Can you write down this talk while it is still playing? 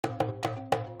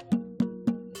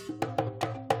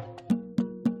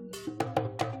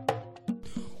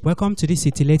Welcome to this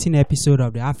titillating episode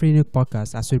of the AfriNuke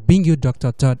podcast as we bring you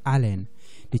Dr. Todd Allen,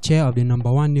 the chair of the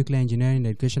 #1 nuclear engineering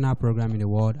educational program in the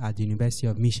world at the University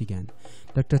of Michigan.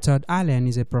 Dr. Todd Allen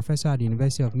is a professor at the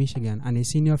University of Michigan and a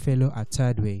senior fellow at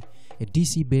Third Way, a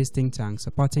DC-based think tank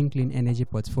supporting clean energy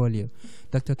portfolio.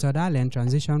 Dr. Todd Allen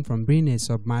transitioned from being a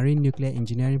submarine nuclear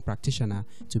engineering practitioner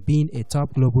to being a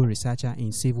top global researcher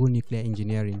in civil nuclear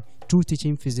engineering through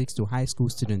teaching physics to high school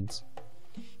students.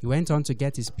 He went on to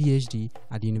get his PhD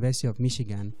at the University of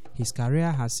Michigan. His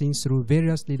career has seen through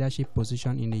various leadership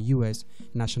positions in the U.S.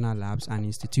 national labs and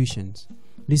institutions.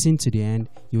 Listen to the end,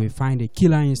 you will find a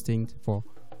killer instinct for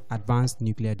advanced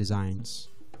nuclear designs.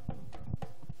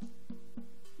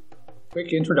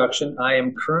 Quick introduction. I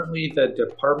am currently the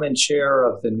department chair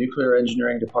of the nuclear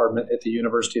engineering department at the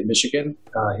University of Michigan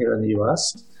here in the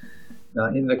U.S.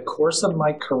 In the course of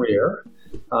my career,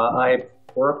 I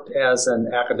worked as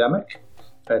an academic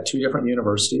at two different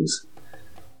universities.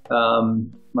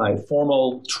 My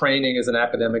formal training as an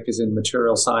academic is in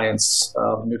material science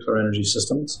of nuclear energy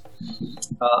systems.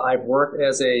 I've worked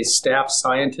as a staff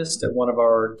scientist at one of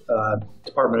our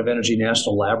Department of Energy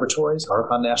national laboratories,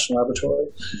 Argonne National Laboratory.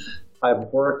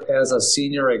 I've worked as a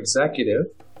senior executive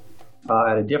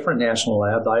at a different national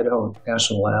lab, the Idaho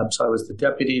National Lab. So I was the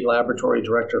deputy laboratory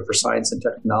director for science and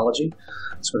technology,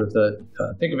 sort of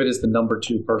think of it as the number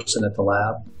 2 person at the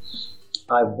lab.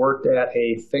 I've worked at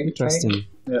a think tank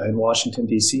in Washington,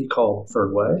 D.C. called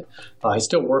Third Way. I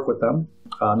still work with them,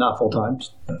 not full-time,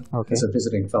 as a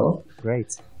visiting fellow.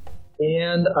 Great.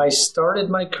 And I started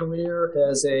my career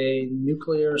as a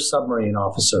nuclear submarine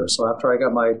officer. So after I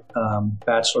got my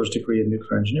bachelor's degree in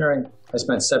nuclear engineering, I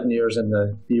spent 7 years in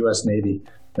the U.S. Navy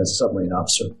as a submarine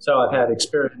officer. So I've had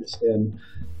experience in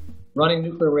running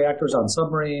nuclear reactors on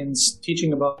submarines,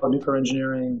 teaching about nuclear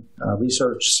engineering,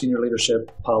 research, senior leadership,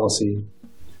 policy,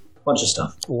 bunch of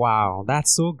stuff. Wow,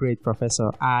 that's so great, Professor.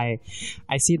 I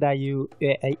see that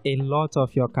a lot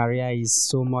of your career is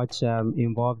so much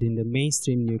involved in the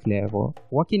mainstream nuclear.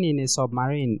 Working in a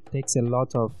submarine takes a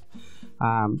lot of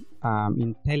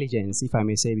intelligence, if I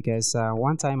may say, because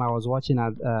one time I was watching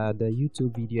the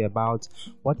YouTube video about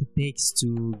what it takes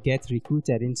to get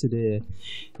recruited into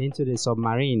the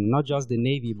submarine. Not just the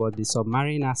Navy, but the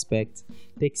submarine aspect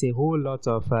takes a whole lot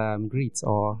of grit,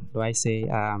 or do I say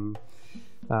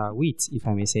wit, if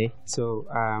I may say. So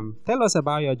tell us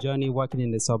about your journey working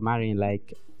in the submarine.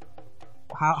 Like,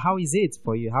 how is it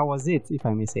for you? How was it, if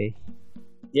I may say?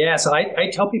 Yeah, so I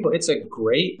tell people it's a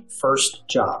great first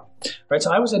job, right?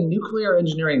 So I was a nuclear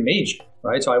engineering major,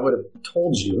 right? So I would have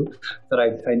told you that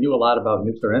I knew a lot about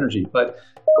nuclear energy, but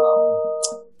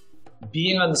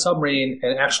being on the submarine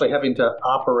and actually having to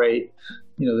operate,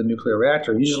 the nuclear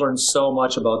reactor, you just learn so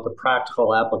much about the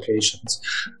practical applications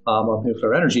of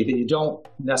nuclear energy that you don't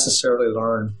necessarily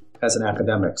learn as an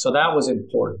academic. So that was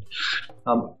important.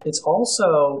 It's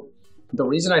also, the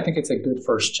reason I think it's a good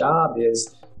first job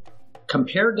is,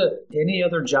 compared to any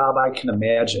other job I can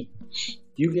imagine,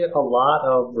 you get a lot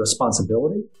of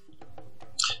responsibility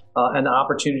and the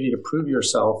opportunity to prove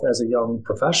yourself as a young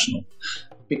professional.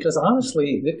 Because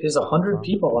honestly, there's 100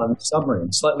 people on the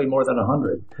submarine, slightly more than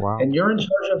 100. Wow. And you're in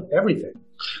charge of everything,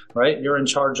 right? You're in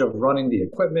charge of running the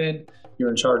equipment. You're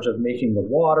in charge of making the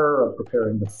water, of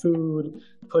preparing the food,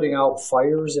 putting out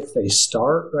fires if they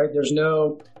start, right?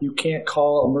 You can't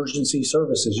call emergency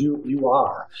services. You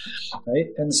are, right?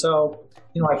 And so,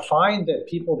 I find that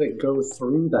people that go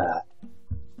through that,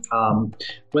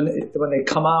 when they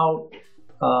come out,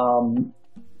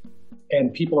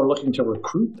 and people are looking to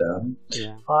recruit them,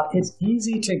 it's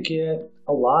easy to get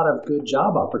a lot of good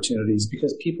job opportunities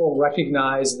because people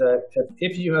recognize that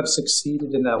if you have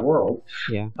succeeded in that world,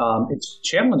 it's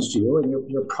challenged you, and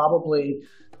you're probably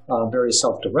very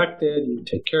self-directed. You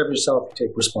take care of yourself, you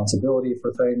take responsibility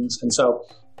for things. And so,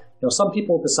 some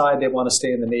people decide they want to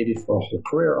stay in the Navy for a whole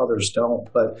career, others don't.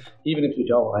 But even if you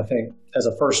don't, I think as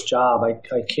a first job,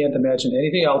 I can't imagine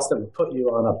anything else that would put you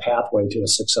on a pathway to a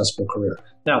successful career.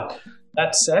 Now,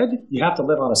 that said, you have to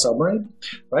live on a submarine,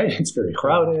 right? It's very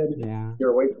crowded. Yeah.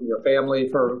 You're away from your family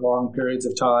for long periods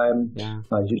of time. Yeah.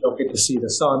 You don't get to see the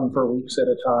sun for weeks at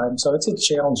a time. So it's a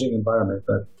challenging environment,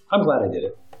 but I'm glad I did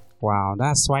it. Wow,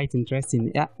 that's quite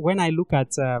interesting. When I look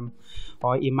at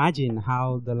or imagine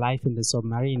how the life in the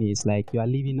submarine is, like you are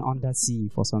living under sea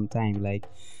for some time,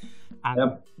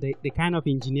 and the kind of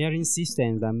engineering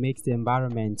systems that makes the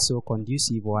environment so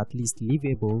conducive or at least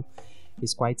livable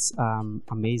is quite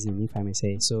amazing, if I may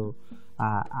say. So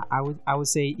I would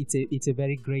say it's a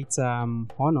very great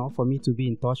honor for me to be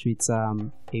in touch with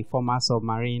a former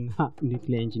submarine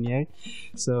nuclear engineer.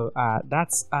 So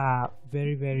that's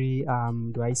very, very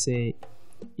do I say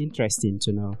interesting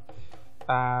to know.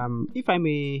 if I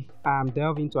may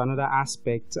delve into another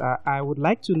aspect, I would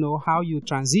like to know how you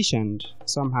transitioned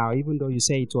somehow, even though you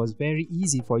say it was very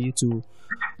easy for you to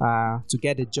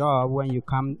get a job when you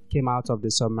came out of the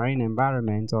submarine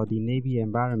environment or the Navy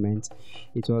environment.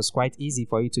 It was quite easy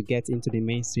for you to get into the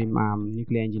mainstream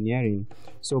nuclear engineering.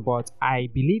 So, but I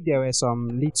believe there were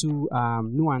some little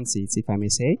nuances, if I may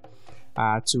say,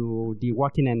 to the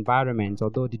working environment,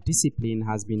 although the discipline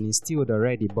has been instilled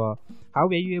already. But how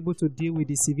were you able to deal with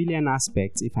the civilian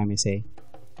aspects, if I may say,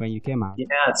 when you came out? Yeah,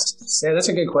 that's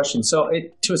a good question. So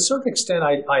to a certain extent,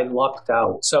 I lucked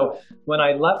out. So when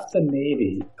I left the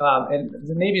Navy, and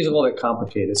the Navy is a little bit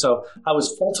complicated. So I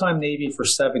was full-time Navy for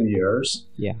 7 years.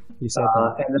 Yeah, you said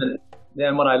that. And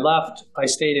then when I left, I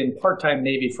stayed in part-time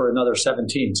Navy for another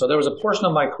 17. So there was a portion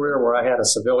of my career where I had a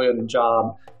civilian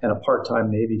job and a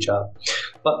part-time Navy job.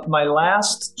 But my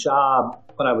last job,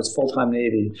 when I was full-time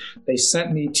Navy, they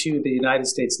sent me to the United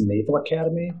States Naval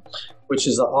Academy, which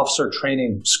is an officer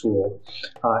training school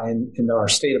in our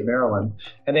state of Maryland.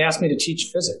 And they asked me to teach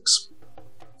physics.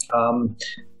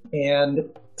 And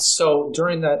so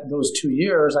during those 2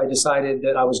 years, I decided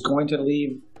that I was going to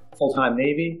leave full-time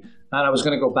Navy, and I was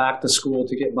going to go back to school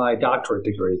to get my doctorate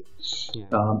degree.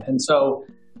 Yeah. And so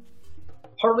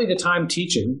partly the time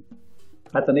teaching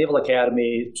at the Naval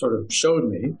Academy sort of showed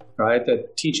me, right,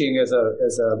 that teaching as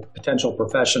a potential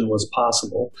profession was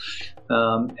possible.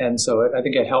 And so I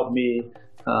think it helped me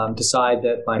decide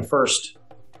that my first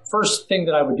thing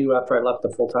that I would do after I left the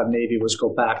full-time Navy was go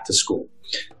back to school.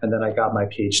 And then I got my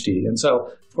PhD. And so,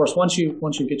 of course, once you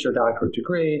get your doctorate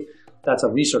degree, that's a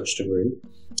research degree.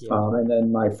 Yeah. And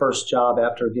then my first job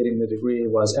after getting the degree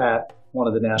was at one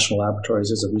of the national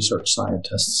laboratories as a research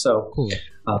scientist. So cool.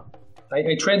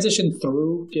 I transitioned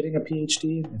through getting a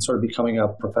PhD and sort of becoming a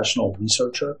professional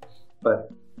researcher.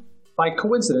 But by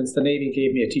coincidence, the Navy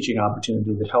gave me a teaching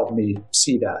opportunity that helped me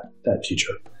see that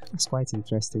future. That's quite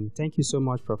interesting. Thank you so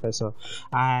much, Professor.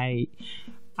 When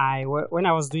I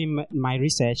was doing my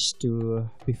research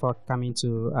before coming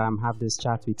to have this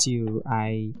chat with you,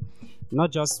 not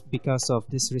just because of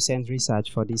this recent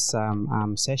research for this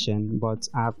session, but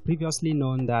I've previously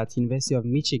known that University of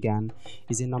Michigan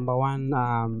is the number one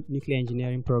nuclear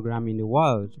engineering program in the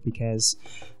world, because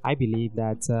I believe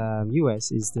that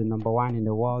US is the number one in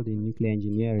the world in nuclear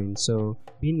engineering. So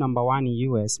being number one in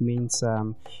US means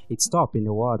it's top in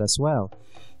the world as well.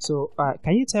 So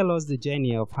can you tell us the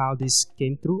journey of how this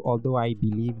came through? Although I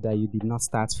believe that you did not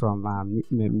start from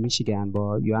Michigan,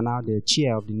 but you are now the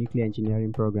chair of the nuclear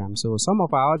engineering program. So some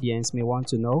of our audience may want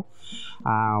to know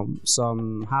how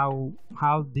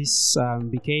this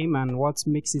became and what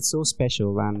makes it so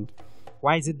special and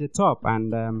why is it the top?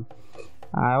 And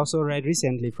I also read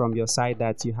recently from your side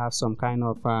that you have some kind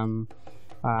of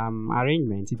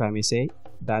arrangement, if I may say,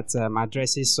 that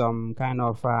addresses some kind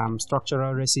of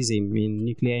structural racism in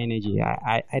nuclear energy.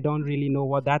 I don't really know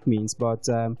what that means, but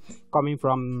coming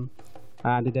from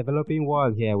the developing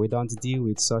world here, we don't deal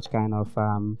with such kind of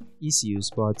issues,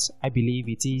 but I believe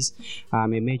it is a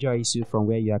major issue from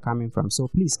where you are coming from. So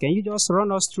please, can you just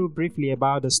run us through briefly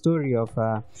about the story of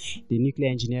the nuclear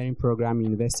engineering program at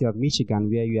University of Michigan,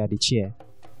 where you are the chair?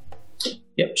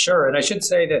 Yep, sure. And I should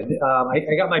say that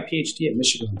I got my PhD at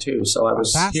Michigan too. So I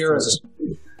was here as a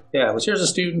student. Yeah, I was here as a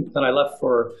student. Then I left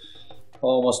for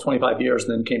almost 25 years,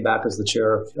 and then came back as the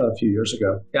chair a few years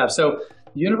ago. Yeah. So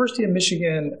the University of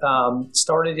Michigan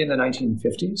started in the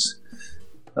 1950s.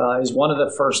 Is one of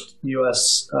the first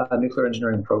U.S. Nuclear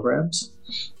engineering programs.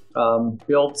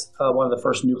 Built one of the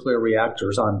first nuclear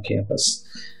reactors on campus.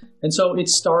 And so it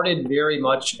started very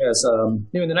much as,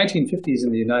 in the 1950s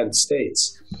in the United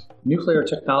States, nuclear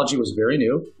technology was very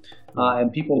new,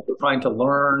 and people were trying to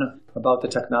learn about the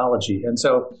technology. And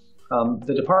so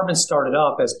the department started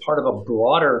up as part of a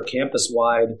broader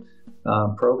campus-wide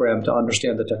program to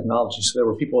understand the technology. So there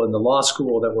were people in the law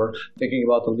school that were thinking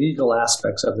about the legal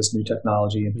aspects of this new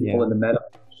technology, and people in the medical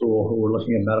school who were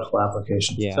looking at medical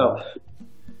applications. Yeah. So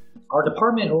our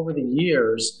department over the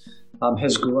years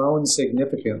has grown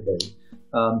significantly.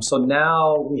 So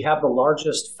now we have the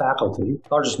largest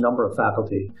number of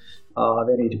faculty of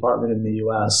any department in the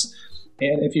U.S.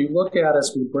 And if you look at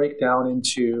us, we break down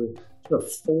into sort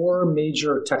of four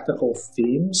major technical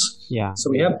themes. Yeah. So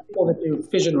we have people that do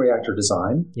fission reactor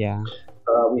design. Yeah.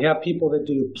 We have people that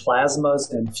do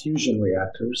plasmas and fusion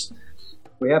reactors.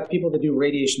 We have people that do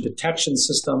radiation detection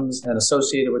systems and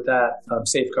associated with that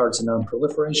safeguards and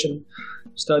non-proliferation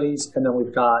studies. And then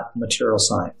we've got material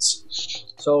science.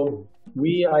 So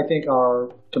we, I think, are,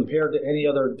 compared to any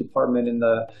other department in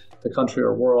the country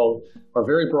or world, are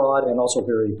very broad and also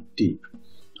very deep.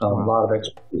 A lot of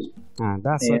expertise.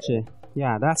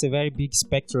 Yeah, that's a very big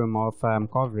spectrum of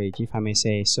coverage, if I may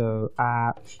say. So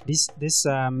this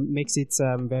makes it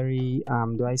very,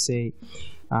 do I say,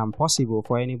 possible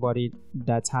for anybody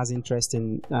that has interest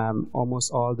in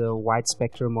almost all the wide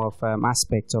spectrum of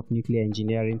aspects of nuclear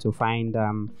engineering to find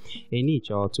a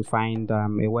niche or to find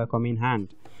a welcoming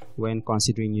hand when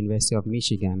considering University of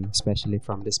Michigan, especially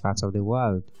from this part of the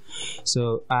world.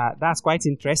 So that's quite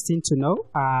interesting to know.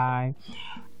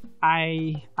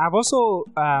 I've also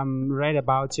read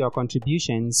about your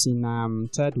contributions in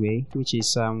Third Way, which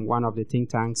is one of the think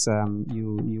tanks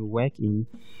you work in.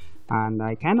 And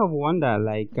I kind of wonder,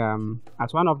 like,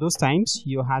 at one of those times,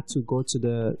 you had to go to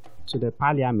the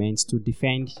parliament to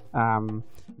defend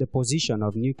the position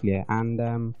of nuclear.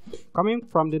 And coming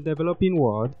from the developing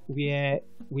world, where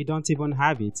we don't even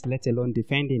have it, let alone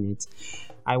defending it,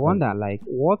 I wonder, like,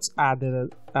 what are the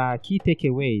key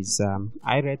takeaways?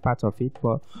 I read part of it,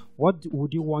 but what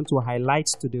would you want to highlight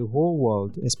to the whole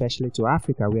world, especially to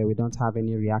Africa, where we don't have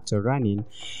any reactor running,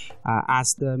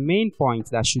 as the main point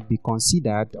that should be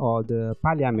considered, or the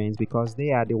parliaments, because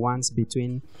they are the ones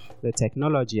between the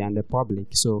technology and the public.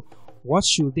 So what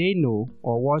should they know,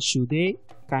 or what should they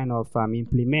kind of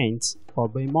implement or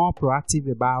be more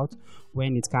proactive about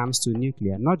when it comes to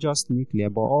nuclear, not just nuclear,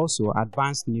 but also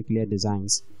advanced nuclear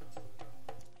designs?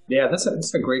 Yeah,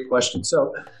 that's a great question.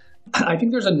 So I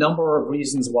think there's a number of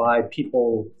reasons why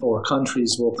people or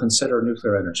countries will consider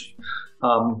nuclear energy.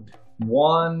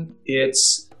 One,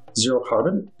 it's zero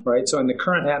carbon, right? So in the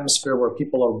current atmosphere where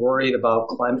people are worried about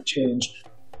climate change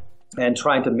and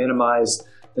trying to minimize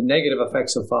the negative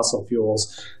effects of fossil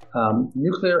fuels,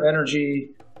 nuclear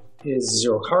energy is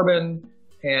zero carbon,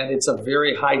 and it's a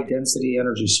very high density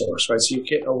energy source, right? So you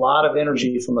get a lot of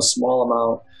energy from a small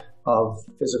amount of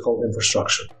physical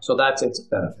infrastructure. So that's its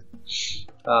benefit.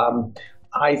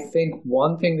 I think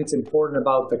one thing that's important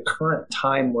about the current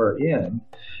time we're in,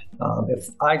 if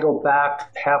I go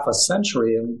back half a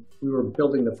century and we were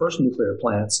building the first nuclear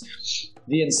plants,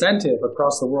 the incentive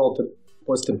across the world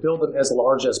was to build them as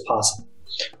large as possible.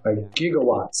 Right,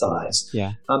 gigawatt size.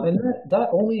 Yeah. And that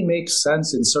only makes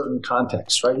sense in certain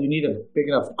contexts, right? You need a big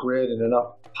enough grid and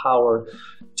enough power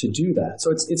to do that. So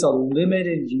it's a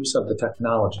limited use of the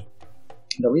technology.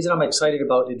 The reason I'm excited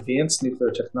about advanced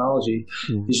nuclear technology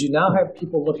is you now have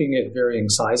people looking at varying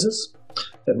sizes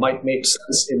that might make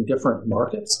sense in different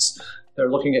markets. They're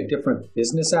looking at different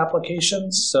business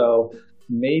applications. So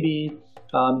maybe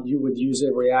you would use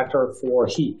a reactor for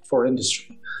heat, for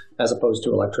industry, as opposed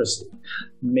to electricity.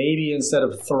 Maybe instead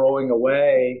of throwing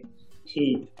away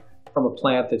heat from a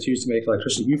plant that's used to make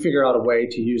electricity, you figure out a way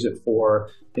to use it for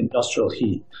industrial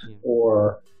heat,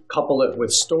 or couple it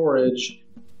with storage,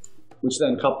 which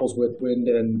then couples with wind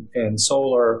and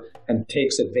solar and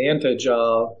takes advantage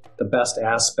of the best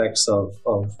aspects of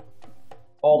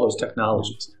all those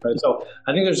technologies. Right? So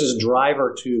I think there's this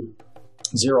driver to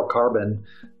zero carbon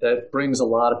that brings a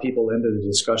lot of people into the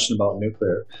discussion about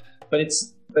nuclear. But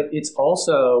it's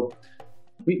also,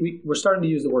 we're starting to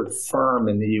use the word firm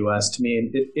in the U.S. to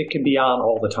mean it can be on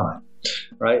all the time,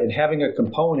 right? And having a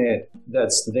component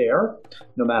that's there,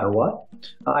 no matter what,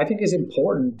 I think is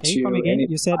important. Can you come again?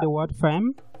 You said the word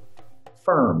firm?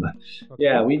 Firm. Okay.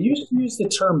 Yeah, we used to use the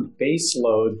term base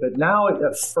load, but now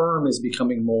a firm is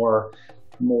becoming more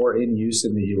in use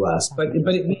in the U.S. But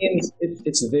it means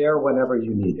it's there whenever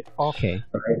you need it. Okay.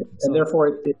 Right? And therefore,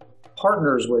 it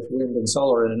partners with wind and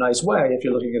solar in a nice way if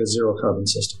you're looking at a zero carbon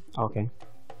system. Okay.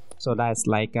 So that's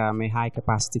like a high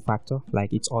capacity factor,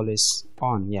 like it's always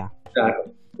on, yeah.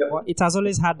 Exactly. Yep. Well, it has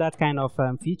always had that kind of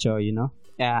feature,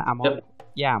 among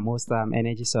most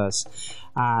energy source.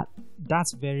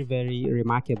 That's very, very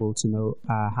remarkable to know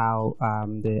how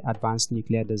the advanced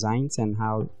nuclear designs and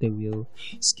how they will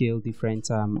scale different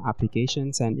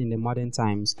applications and in the modern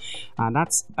times.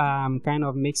 That's kind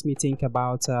of makes me think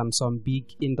about some big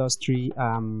industry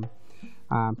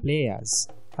players.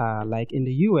 Like in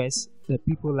the US, the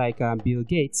people like Bill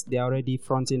Gates, they're already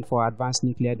fronting for advanced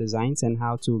nuclear designs and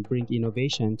how to bring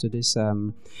innovation to this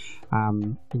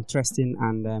interesting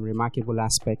and remarkable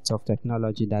aspect of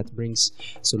technology that brings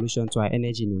solution to our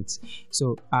energy needs.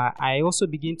 So I also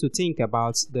begin to think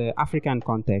about the African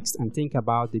context and think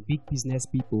about the big business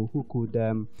people who could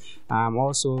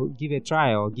also give a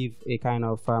try or give a kind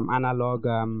of analog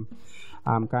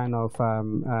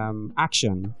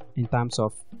action in terms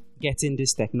of getting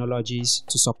these technologies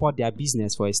to support their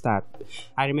business for a start.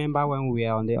 I remember when we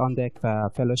were on the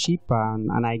ONDEC fellowship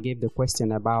and I gave the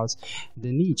question about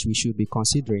the niche we should be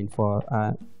considering for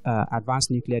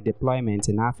advanced nuclear deployment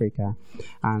in Africa,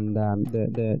 and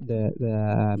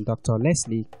the Dr.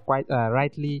 Leslie quite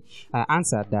rightly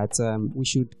answered that we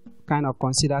should kind of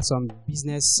consider some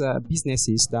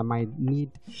businesses that might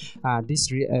need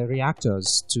these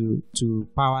reactors to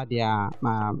power their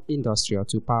industry or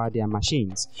to power their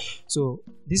machines. So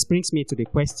this brings me to the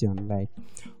question, like,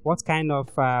 what kind of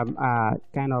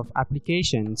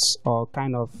applications or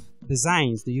kind of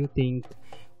designs do you think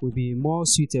would be more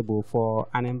suitable for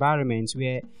an environment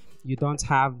where you don't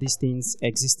have these things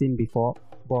existing before,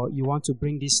 but you want to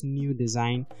bring this new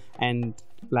design, and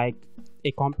like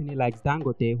a company like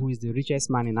Dangote, who is the richest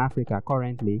man in Africa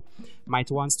currently, might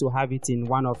want to have it in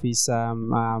one of his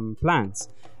plants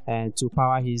to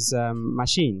power his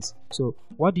machines. So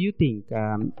what do you think,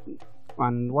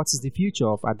 and what is the future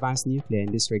of advanced nuclear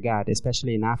in this regard,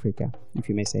 especially in Africa, if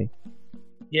you may say?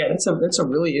 Yeah, that's a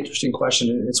really interesting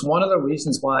question. It's one of the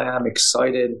reasons why I'm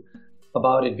excited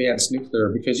about advanced nuclear,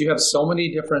 because you have so many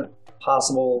different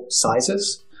possible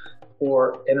sizes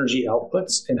or energy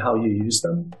outputs and how you use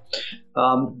them,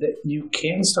 that you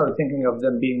can start thinking of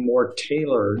them being more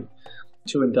tailored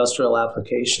to industrial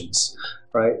applications,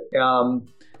 right?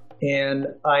 And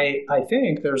I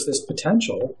think there's this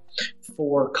potential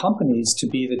for companies to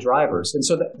be the drivers. And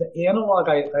so the analog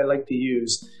I like to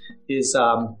use is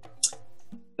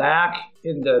back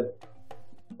in the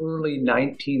early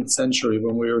 19th century,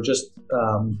 when we were just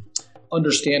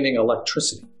understanding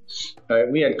electricity. Right?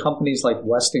 We had companies like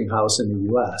Westinghouse in the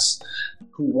U.S.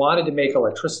 who wanted to make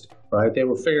electricity. Right? They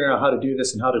were figuring out how to do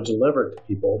this and how to deliver it to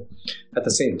people. At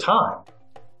the same time,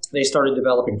 they started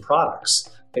developing products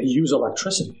that use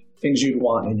electricity, things you'd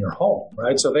want in your home.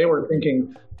 Right? So they were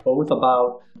thinking both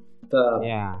about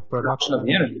the production of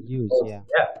the energy.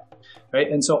 Right?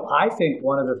 And so I think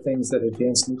one of the things that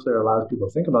advanced nuclear allows people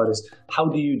to think about is, how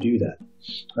do you do that?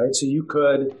 Right? So you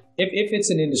could, if it's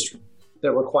an industry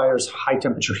that requires high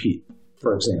temperature heat,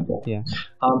 for example,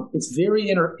 it's very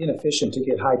inefficient to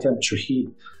get high temperature heat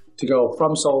to go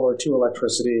from solar to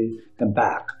electricity and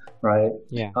back, right?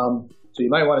 So you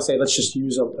might want to say, let's just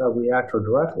use a reactor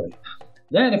directly.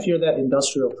 Then if you're that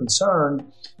industrial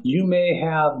concern, you may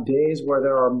have days where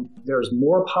there's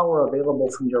more power available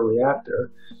from your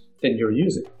reactor than you're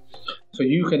using. So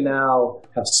you can now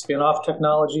have spin-off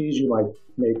technologies. You might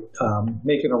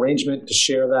make an arrangement to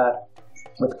share that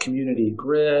with community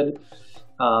grid.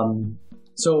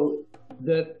 So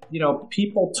that,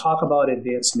 people talk about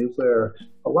advanced nuclear.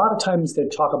 A lot of times they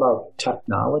talk about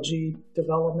technology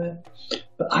development,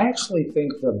 but I actually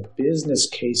think the business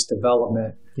case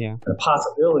development and the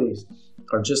possibilities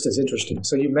are just as interesting.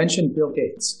 So you mentioned Bill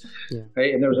Gates,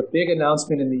 right? And there was a big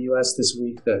announcement in the U.S. this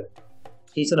week that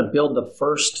he's going to build the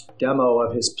first demo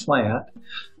of his plant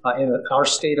in our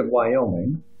state of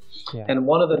Wyoming. And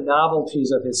one of the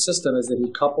novelties of his system is that he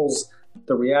couples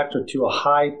the reactor to a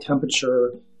high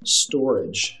temperature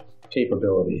storage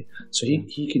capability. So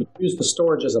he can use the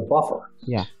storage as a buffer,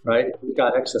 right? If we've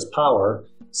got excess power,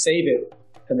 save it,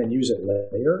 and then use it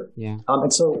later.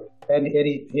 And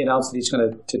he announced that he's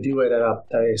going to do it at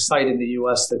a site in the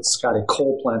U.S. that's got a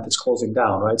coal plant that's closing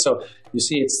down, right? So you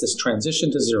see it's this transition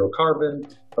to zero carbon,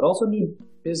 but also new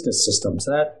business systems.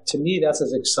 That, to me, that's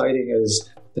as exciting as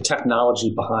the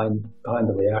technology behind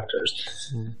the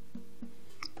reactors.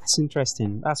 That's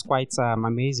interesting. That's quite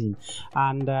amazing.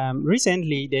 And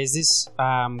recently, there's this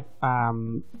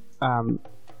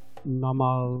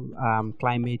normal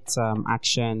climate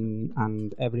action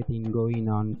and everything going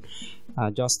on.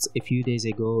 Just a few days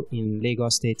ago in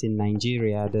Lagos State in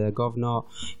Nigeria, the governor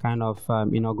kind of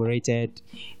inaugurated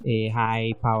a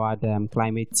high-powered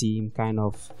climate team, kind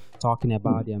of talking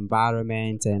about the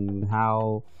environment and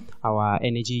how our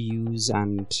energy use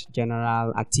and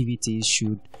general activities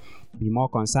should be more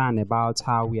concerned about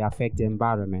how we affect the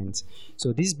environment.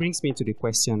 So this brings me to the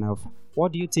question of,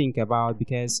 what do you think about,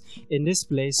 because in this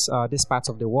place, this part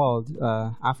of the world,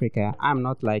 Africa, I'm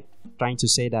not like trying to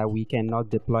say that we cannot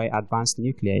deploy advanced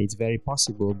nuclear. It's very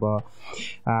possible, but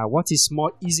what is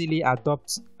more easily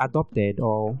adopted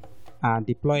or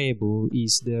deployable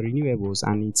is the renewables,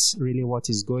 and it's really what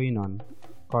is going on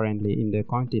currently in the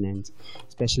continent,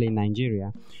 especially in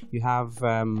Nigeria. You have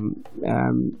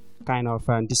kind of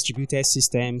distributed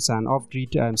systems and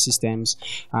off-grid systems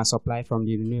supplied from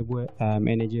the renewable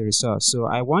energy resource. So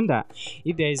I wonder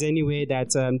if there is any way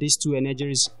that these two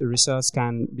energy resources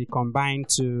can be combined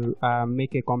to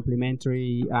make a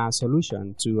complementary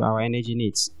solution to our energy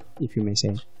needs, if you may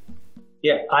say.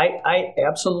 Yeah, I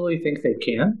absolutely think they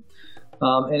can.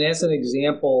 And as an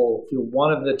example,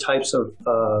 one of the types of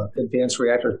advanced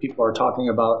reactors people are talking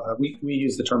about, we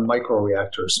use the term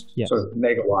microreactors, sort of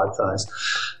megawatt size.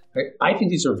 I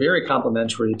think these are very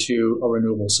complementary to a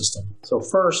renewable system. So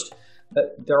first,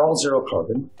 they're all zero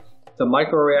carbon. the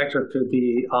microreactor could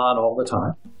be on all the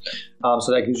time.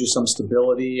 So that gives you some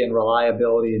stability and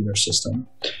reliability in your system.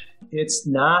 It's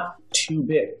not too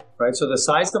big, right? So the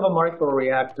size of a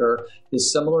microreactor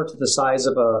is similar to the size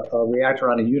of a reactor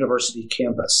on a university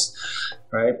campus,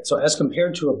 right? So as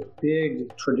compared to a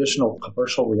big traditional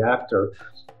commercial reactor,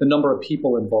 the number of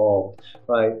people involved,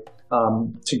 right,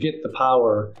 to get the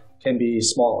power can be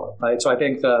smaller, right? So I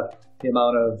think the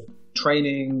amount of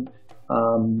training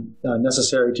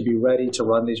necessary to be ready to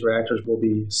run these reactors will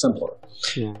be simpler.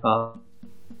 Yeah.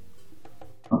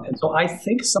 And so I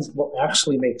think something will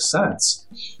actually make sense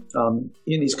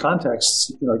in these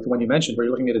contexts, like the one you mentioned, where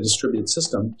you're looking at a distributed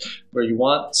system, where you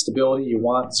want stability, you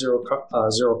want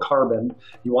zero carbon,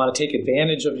 you want to take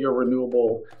advantage of your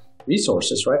renewable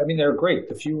resources, right? I mean, they're great.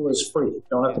 The fuel is free. You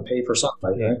don't have to pay for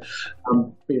something, right?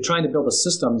 But you're trying to build a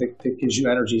system that gives you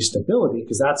energy stability,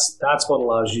 because that's what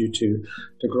allows you to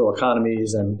grow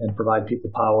economies and provide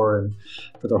people power and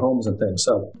for their homes and things.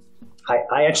 So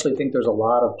I actually think there's a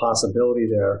lot of possibility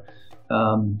there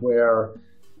where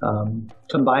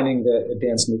combining the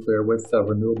advanced nuclear with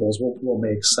renewables will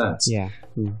make sense. Yeah.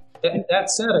 That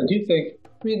said, I do think,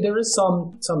 there is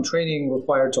some training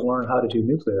required to learn how to do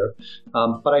nuclear,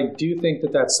 but I do think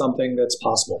that that's something that's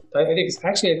possible. I think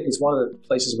it's one of the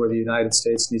places where the United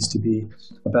States needs to be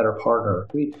a better partner.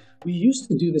 We used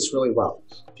to do this really well.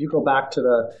 If you go back to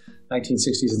the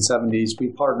 1960s and 70s, we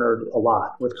partnered a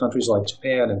lot with countries like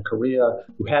Japan and Korea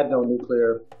who had no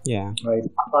nuclear. Yeah. Right.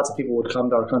 Lots of people would come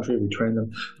to our country, we train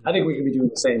them. I think we could be doing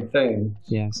the same thing.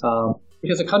 Yes.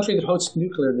 Because a country that hosts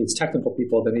nuclear needs technical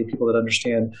people. They need people that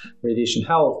understand radiation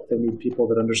health. They need people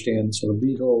that understand sort of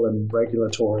legal and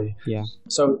regulatory. Yeah.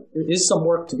 So there is some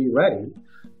work to be ready,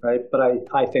 right? But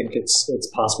I think it's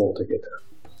possible to get there.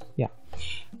 Yeah.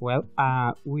 Well,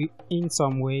 we in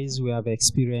some ways we have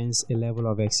experienced a level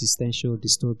of existential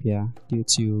dystopia due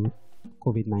to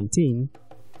COVID-19.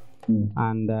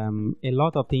 And a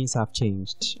lot of things have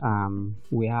changed.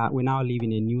 We now live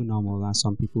in a new normal, as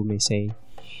some people may say.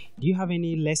 Do you have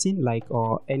any lesson,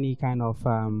 or any kind of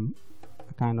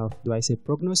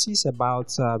prognosis about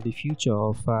the future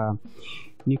of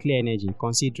nuclear energy,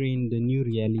 considering the new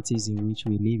realities in which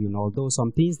we live in? Although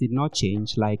some things did not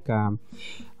change, like our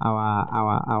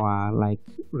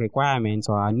requirements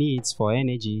or our needs for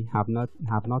energy have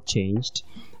not changed.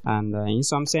 And in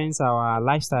some sense, our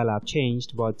lifestyle have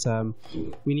changed, but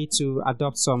we need to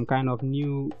adopt some kind of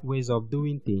new ways of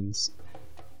doing things.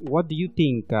 What do you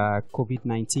think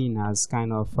COVID-19 has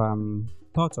kind of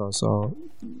taught us or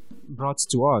brought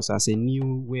to us as a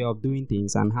new way of doing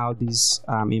things, and how this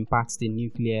impacts the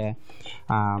nuclear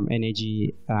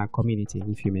energy community,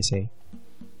 if you may say?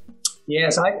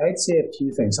 Yes, I'd say a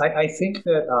few things. I think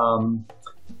that,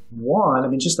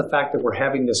 one, just the fact that we're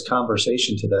having this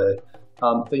conversation today,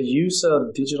 the use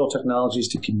of digital technologies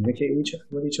to communicate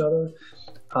with each other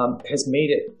has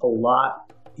made it a lot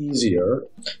easier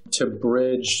to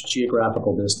bridge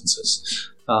geographical distances.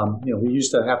 We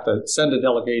used to have to send a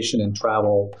delegation and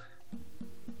travel.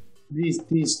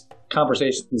 These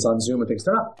conversations on Zoom and things,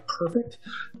 they're not perfect,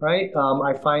 right?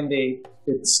 I find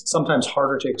it's sometimes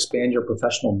harder to expand your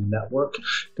professional network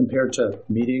compared to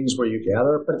meetings where you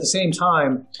gather. But at the same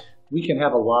time, we can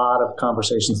have a lot of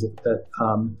conversations that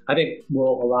I think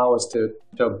will allow us to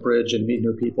bridge and meet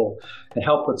new people and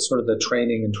help with sort of the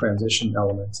training and transition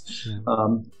elements. Yeah.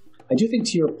 I do think,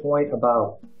 to your point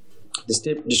about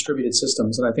distributed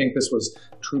systems, and I think this was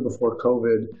true before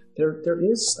COVID, there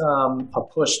is a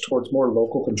push towards more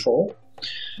local control.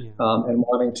 Yeah. And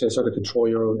wanting to sort of control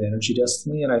your own energy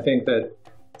destiny. And I think that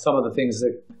some of the things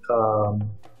that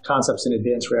concepts in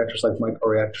advanced reactors like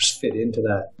microreactors fit into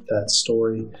that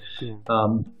story. Yeah.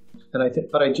 And I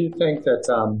do think that,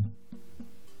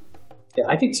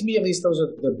 I think, to me at least, those are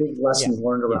the big lessons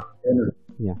learned around energy.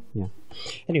 Yeah.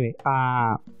 Anyway,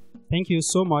 thank you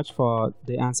so much for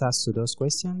the answers to those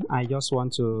questions. I just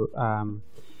want to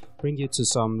bring you to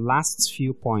some last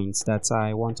few points that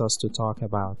I want us to talk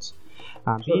about.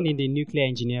 Sure. Being in the nuclear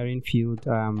engineering field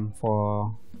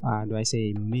for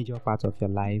a major part of your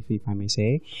life, if I may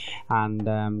say,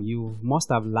 and you must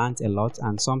have learned a lot,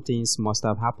 and some things must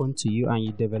have happened to you, and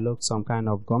you developed some kind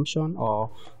of gumption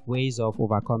or ways of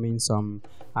overcoming some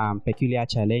peculiar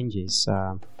challenges.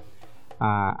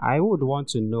 I would want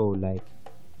to know,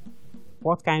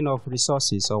 what kind of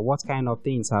resources or what kind of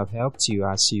things have helped you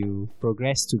as you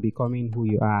progress to becoming who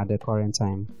you are at the current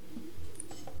time?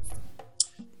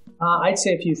 I'd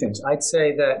say a few things. I'd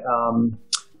say that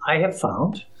I have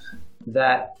found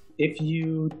that if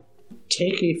you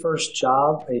take a first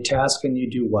job, a task, and you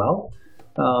do well,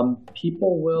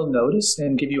 people will notice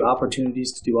and give you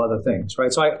opportunities to do other things,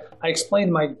 right? So I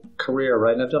explained my career,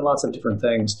 right? And I've done lots of different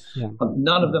things. Yeah.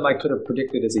 None of them I could have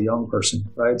predicted as a young person,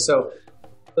 right? So,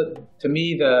 but to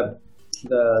me, the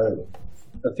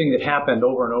thing that happened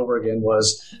over and over again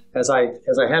was as I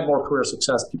had more career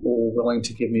success, people were willing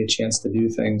to give me a chance to do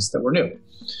things that were new.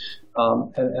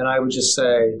 And I would just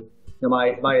say,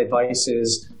 my advice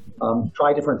is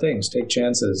try different things, take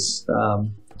chances.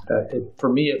 For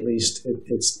me, at least,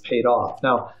 it's paid off.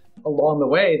 Now, along the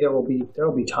way, there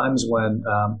will be times when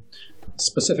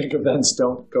specific events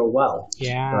don't go well.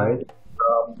 Yeah. Right.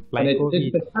 Like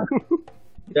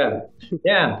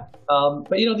yeah.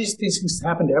 But these things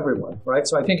happen to everyone, right?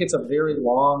 So I think it's a very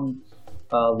long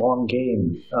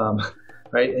game,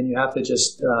 right? And you have to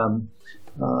just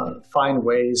find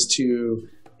ways to.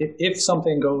 If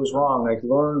something goes wrong, like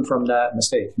learn from that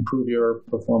mistake, improve your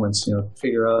performance,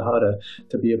 figure out how to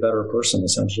be a better person,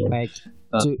 essentially. Like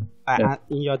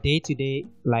in your day-to-day,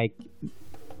 like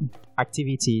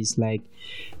activities, like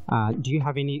do you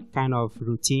have any kind of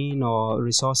routine or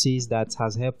resources that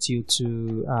has helped you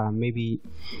to maybe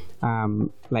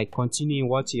like continue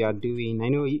what you are doing? I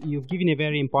know you've given a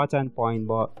very important point,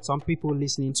 but some people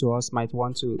listening to us might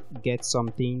want to get some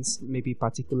things, maybe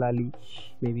particularly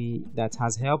maybe that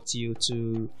has helped you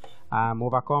to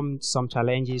overcome some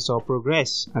challenges or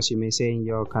progress, as you may say, in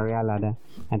your career ladder.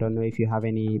 I don't know if you have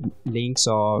any links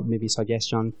or maybe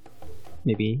suggestion,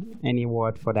 maybe any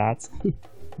word for that.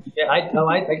 Yeah,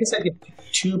 I guess I give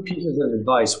two pieces of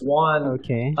advice. One,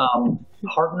 okay.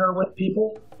 Partner with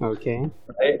people. Okay.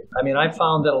 Right? I mean, I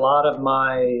found that a lot of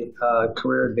my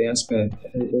career advancement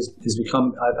has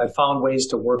become, I found ways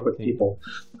to work with people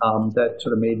that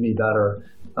sort of made me better.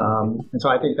 And so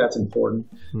I think that's important.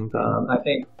 Okay. I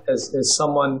think as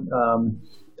someone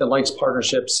that likes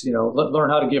partnerships, learn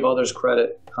how to give others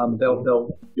credit.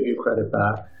 They'll give you credit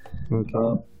back.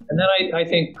 Okay. And then I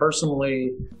think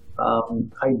personally, I'm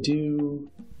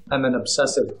an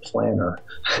obsessive planner.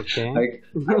 Okay. Like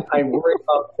I worry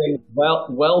about things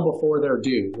well before they're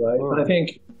due, right? Oh. But I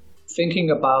think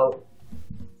thinking about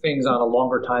things on a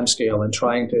longer time scale and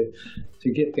trying to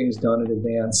get things done in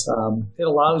advance, it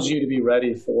allows you to be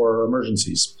ready for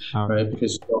emergencies, right?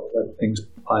 Because you don't let things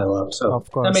pile up. So of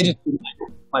course. That may just be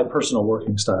my personal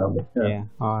working style. But yeah.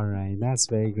 All right. That's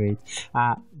very great.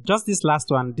 Just this last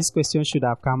one, this question should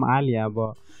have come earlier,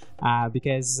 but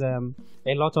because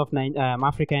a lot of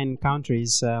African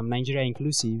countries, Nigeria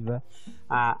inclusive,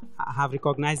 have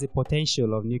recognized the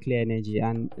potential of nuclear energy,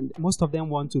 and most of them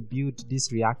want to build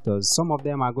these reactors. Some of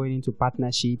them are going into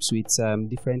partnerships with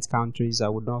different countries I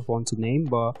would not want to name,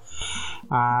 but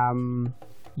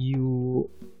you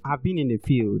have been in the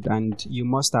field and you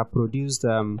must have produced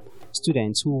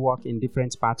students who work in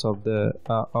different parts of the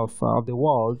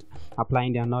world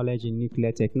applying their knowledge in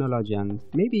nuclear technology, and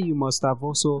maybe you must have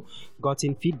also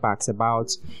gotten feedbacks about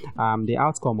the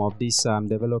outcome of these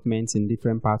developments in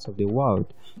different parts of the world.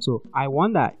 So I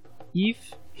wonder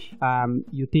if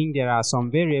you think there are some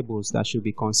variables that should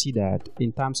be considered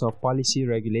in terms of policy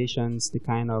regulations, the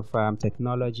kind of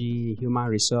technology, human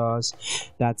resource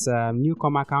that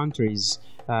newcomer countries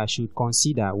should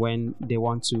consider when they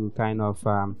want to kind of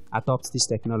adopt this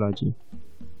technology.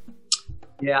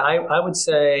 Yeah, I would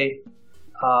say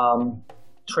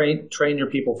train your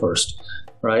people first,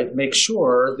 right? Make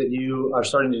sure that you are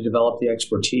starting to develop the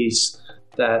expertise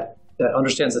that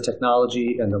understands the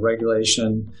technology and the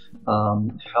regulation,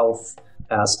 health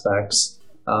aspects,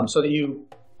 so that you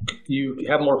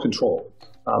have more control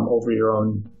over your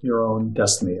own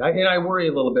destiny. I worry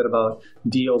a little bit about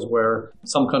deals where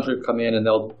some country will come in and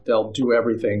they'll do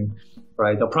everything,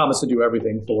 right? They'll promise to do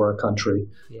everything for a country.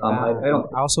 Yeah, I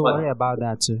also worry about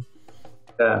that too.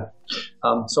 Yeah.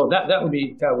 So that would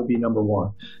be number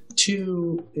one.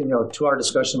 Two, to our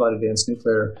discussion about advanced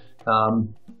nuclear.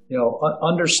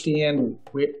 Understand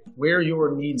where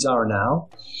your needs are now,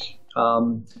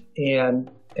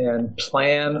 and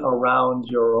plan around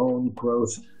your own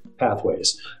growth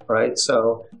pathways, right?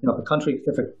 So, if a country,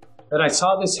 and I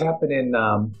saw this happen in,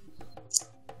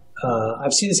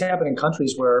 I've seen this happen in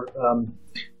countries where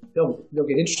they'll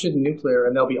get interested in nuclear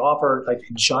and they'll be offered like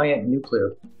a giant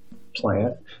nuclear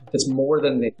plant that's more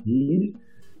than they need.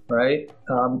 Right?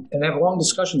 And have long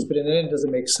discussions, but in the end, it doesn't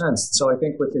make sense. So I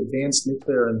think with advanced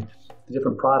nuclear and the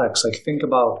different products, like think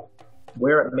about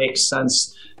where it makes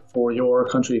sense for your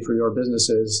country, for your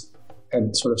businesses,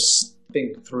 and sort of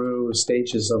think through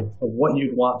stages of what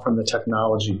you'd want from the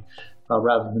technology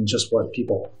rather than just what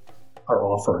people are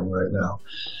offering right now.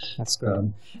 That's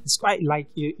great. It's quite like,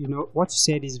 you know, what you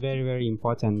said is very, very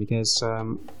important, because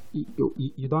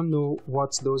you don't know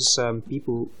what those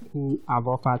people who have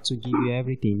offered to give you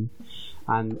everything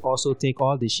and also take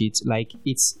all the shit, like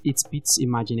it beats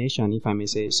imagination, if I may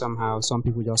say. Somehow some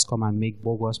people just come and make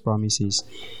bogus promises.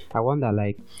 I wonder,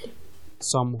 like,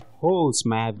 some holes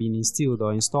might have been instilled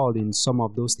or installed in some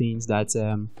of those things that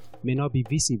may not be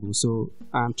visible. So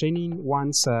training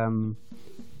one's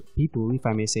people, if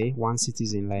I may say, one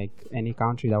citizen, like any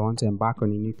country that wants to embark on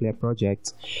a nuclear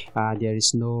project, there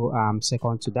is no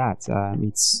second to that.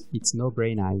 It's no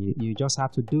brainer. You just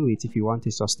have to do it if you want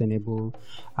a sustainable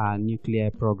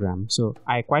nuclear program. So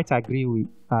I quite agree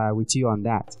with you on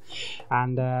that.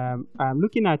 And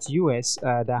looking at US,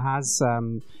 that has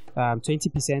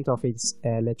 20% of its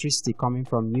electricity coming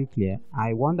from nuclear.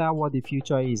 I wonder what the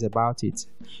future is about it,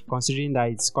 considering that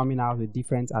it's coming out with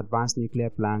different advanced nuclear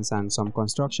plants and some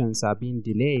constructions are being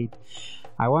delayed.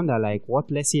 I wonder, like, what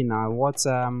lesson or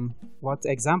what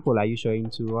example are you showing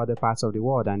to other parts of the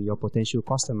world and your potential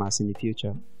customers in the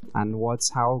future, and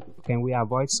how can we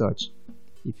avoid such,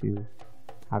 if you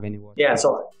have any words? Yeah,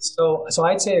 so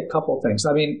I'd say a couple things.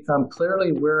 I mean,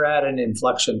 clearly we're at an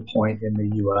inflection point in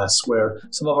the U.S. where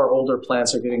some of our older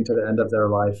plants are getting to the end of their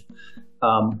life.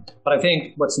 But I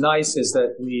think what's nice is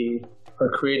that we are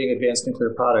creating advanced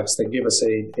nuclear products that give us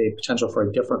a potential for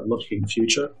a different looking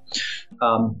future.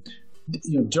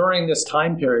 During this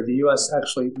time period, the U.S.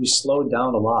 actually, we slowed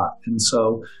down a lot. And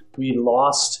so we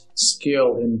lost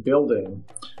skill in building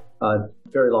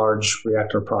very large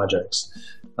reactor projects.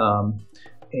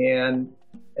 And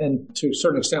to a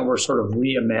certain extent, we're sort of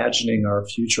reimagining our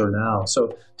future now.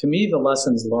 So to me, the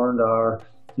lessons learned are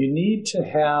you need to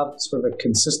have sort of a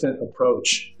consistent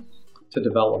approach to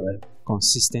development.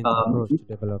 Approach to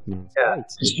development. Yeah. Right.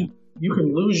 You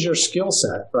can lose your skill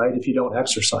set, right, if you don't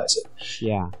exercise it.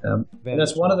 Yeah. And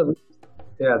that's one of the reasons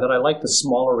that I like the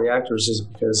smaller reactors, is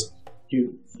because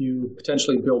you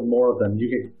potentially build more of them. You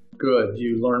get good.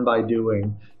 You learn by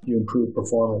doing. You improve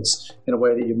performance in a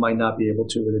way that you might not be able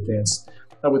to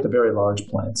with the very large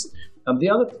plants. The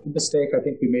other mistake I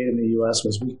think we made in the U.S.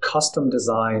 was we custom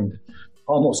designed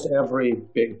almost every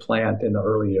big plant in the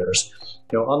early years.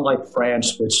 Unlike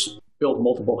France, which built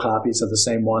multiple copies of the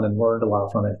same one and learned a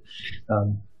lot from it.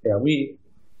 We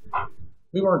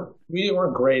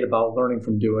weren't great about learning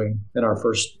from doing in our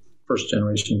first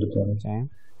generation deployments.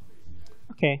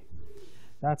 Okay.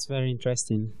 That's very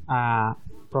interesting.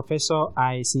 Professor,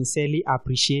 I sincerely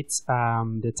appreciate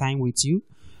the time with you.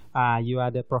 You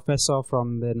are the professor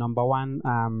from the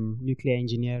 #1 nuclear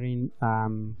engineering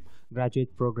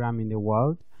graduate program in the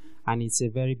world, and it's a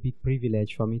very big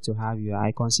privilege for me to have you.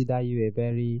 I consider you a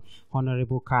very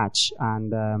honorable catch,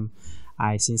 and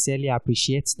I sincerely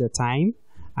appreciate the time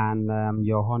and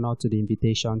your honor to the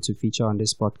invitation to feature on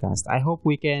this podcast. I hope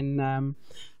we can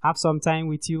have some time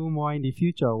with you more in the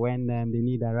future when the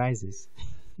need arises.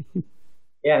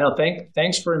 Yeah, no,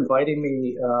 thanks for inviting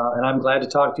me, and I'm glad to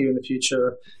talk to you in the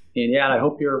future. And I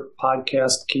hope your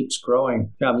podcast keeps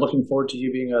growing. Yeah, I'm looking forward to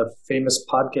you being a famous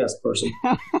podcast person.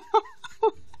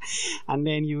 And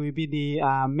then you will be the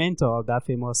mentor of that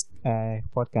famous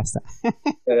podcaster.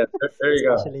 Yeah, there you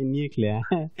go. Especially nuclear.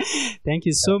 Thank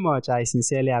you so much. I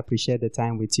sincerely appreciate the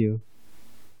time with you.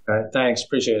 All right, thanks.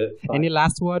 Appreciate it. Bye. Any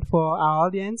last word for our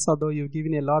audience? Although you've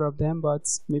given a lot of them, but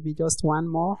maybe just one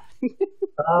more.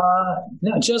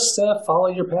 No, just follow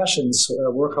your passions.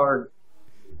 Work hard.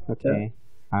 Okay.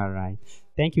 Yeah. All right.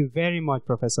 Thank you very much,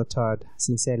 Professor Todd.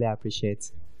 Sincerely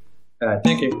appreciate.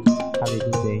 Thank you. Have a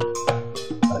good day.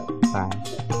 Bye.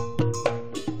 Bye.